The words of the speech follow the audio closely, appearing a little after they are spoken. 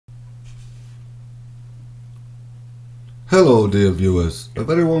Hello dear viewers, a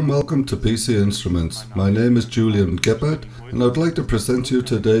very warm welcome to PC Instruments. My name is Julian Gebhardt and I would like to present to you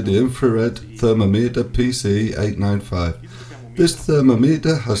today the infrared Thermometer PCE-895. This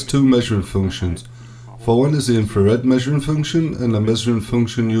thermometer has two measuring functions. For one is the infrared measuring function and a measuring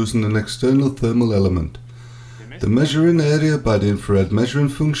function using an external thermal element. The measuring area by the infrared measuring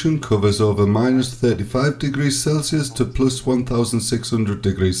function covers over minus 35 degrees Celsius to plus 1600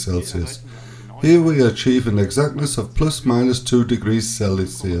 degrees Celsius. Here we achieve an exactness of plus minus 2 degrees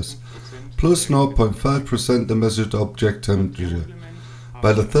Celsius, plus 0.5% the measured object temperature.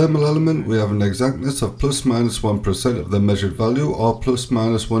 By the thermal element we have an exactness of plus minus 1% of the measured value or plus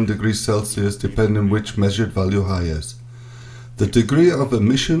minus 1 degree Celsius depending which measured value highest. The degree of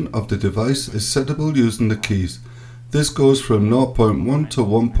emission of the device is settable using the keys. This goes from 0.1 to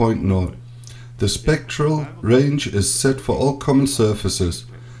 1.0. The spectral range is set for all common surfaces.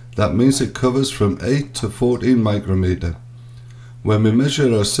 That means it covers from 8 to 14 micrometer. When we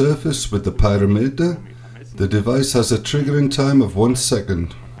measure our surface with the pyrometer, the device has a triggering time of 1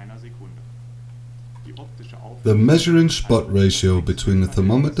 second. The measuring spot ratio between the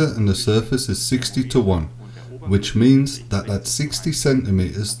thermometer and the surface is 60 to 1, which means that at 60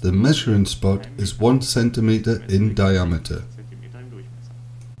 centimeters the measuring spot is 1 centimeter in diameter.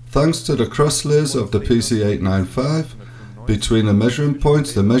 Thanks to the cross layers of the PCE-895, between the measuring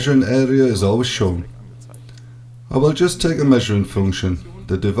points, the measuring area is always shown. I will just take a measuring function.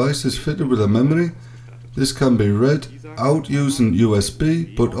 The device is fitted with a memory. This can be read out using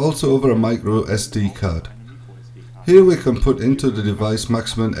USB, but also over a micro SD card. Here we can put into the device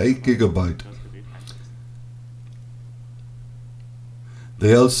maximum 8 GB. The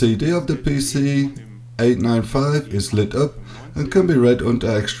LCD of the PCE-895 is lit up and can be read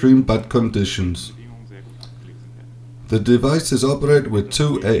under extreme bad conditions. The device is operated with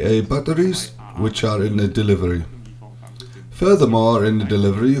two AA batteries, which are in the delivery. Furthermore, in the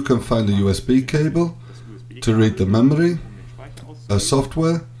delivery you can find a USB cable to read the memory, a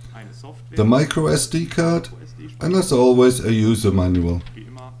software, the micro SD card, and as always a user manual.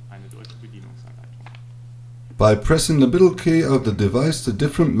 By pressing the middle key of the device, the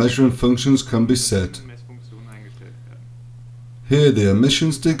different measuring functions can be set. Here the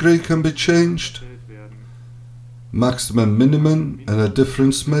emissions degree can be changed. Maximum, minimum and a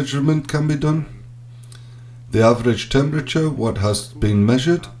difference measurement can be done. The average temperature, what has been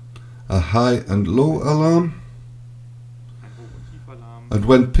measured, a high and low alarm. And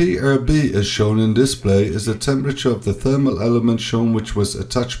when PRB is shown in display is the temperature of the thermal element shown which was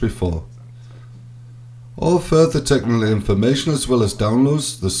attached before. All further technical information as well as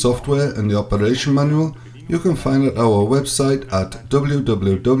downloads, the software and the operation manual you can find at our website at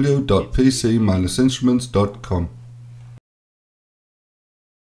www.pc-instruments.com.